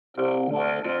The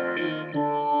weather in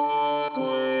Brooklyn.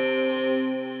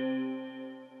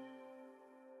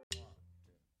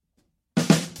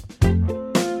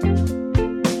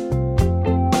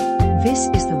 This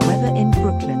is the weather in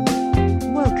Brooklyn.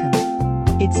 Welcome.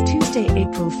 It's Tuesday,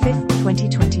 April 5th,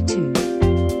 2022.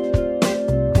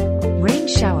 Rain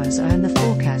showers are in the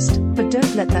forecast, but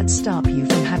don't let that stop you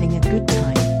from having a good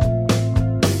time.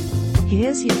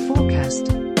 Here's your forecast.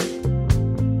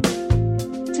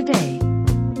 Today,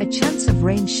 a chance of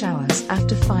rain showers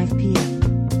after 5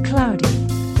 p.m. Cloudy.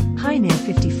 High near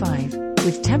 55,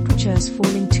 with temperatures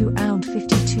falling to around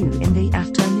 52 in the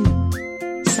afternoon.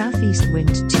 Southeast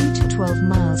wind 2 to 12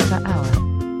 miles per hour.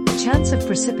 Chance of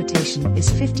precipitation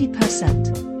is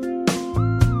 50%.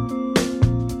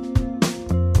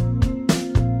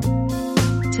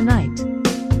 Tonight,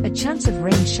 a chance of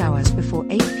rain showers before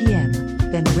 8 p.m.,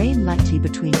 then rain likely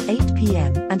between 8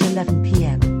 p.m. and 11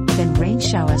 p.m., then rain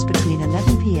showers between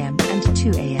 11 p.m. and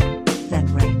 2 a.m., then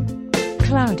rain.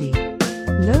 Cloudy.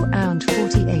 Low around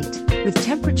 48, with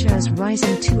temperatures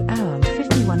rising to around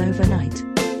 51 overnight.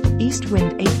 East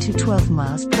wind 8 to 12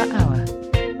 miles per hour.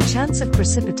 Chance of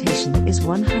precipitation is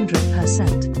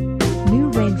 100%. New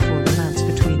rainfall amounts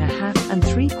between 1/2 and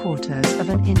 3/4 of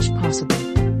an inch possible.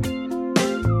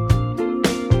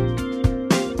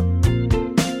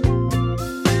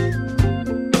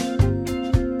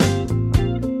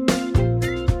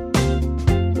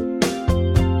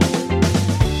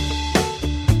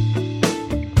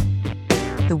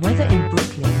 The Weather in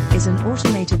Brooklyn is an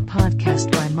automated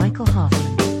podcast by Michael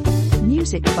Hoffman.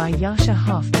 Music by Yasha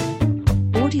Hoffman.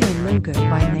 Audio logo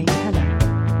by Nate Heller.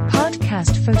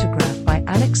 Podcast photograph by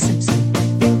Alex Simpson.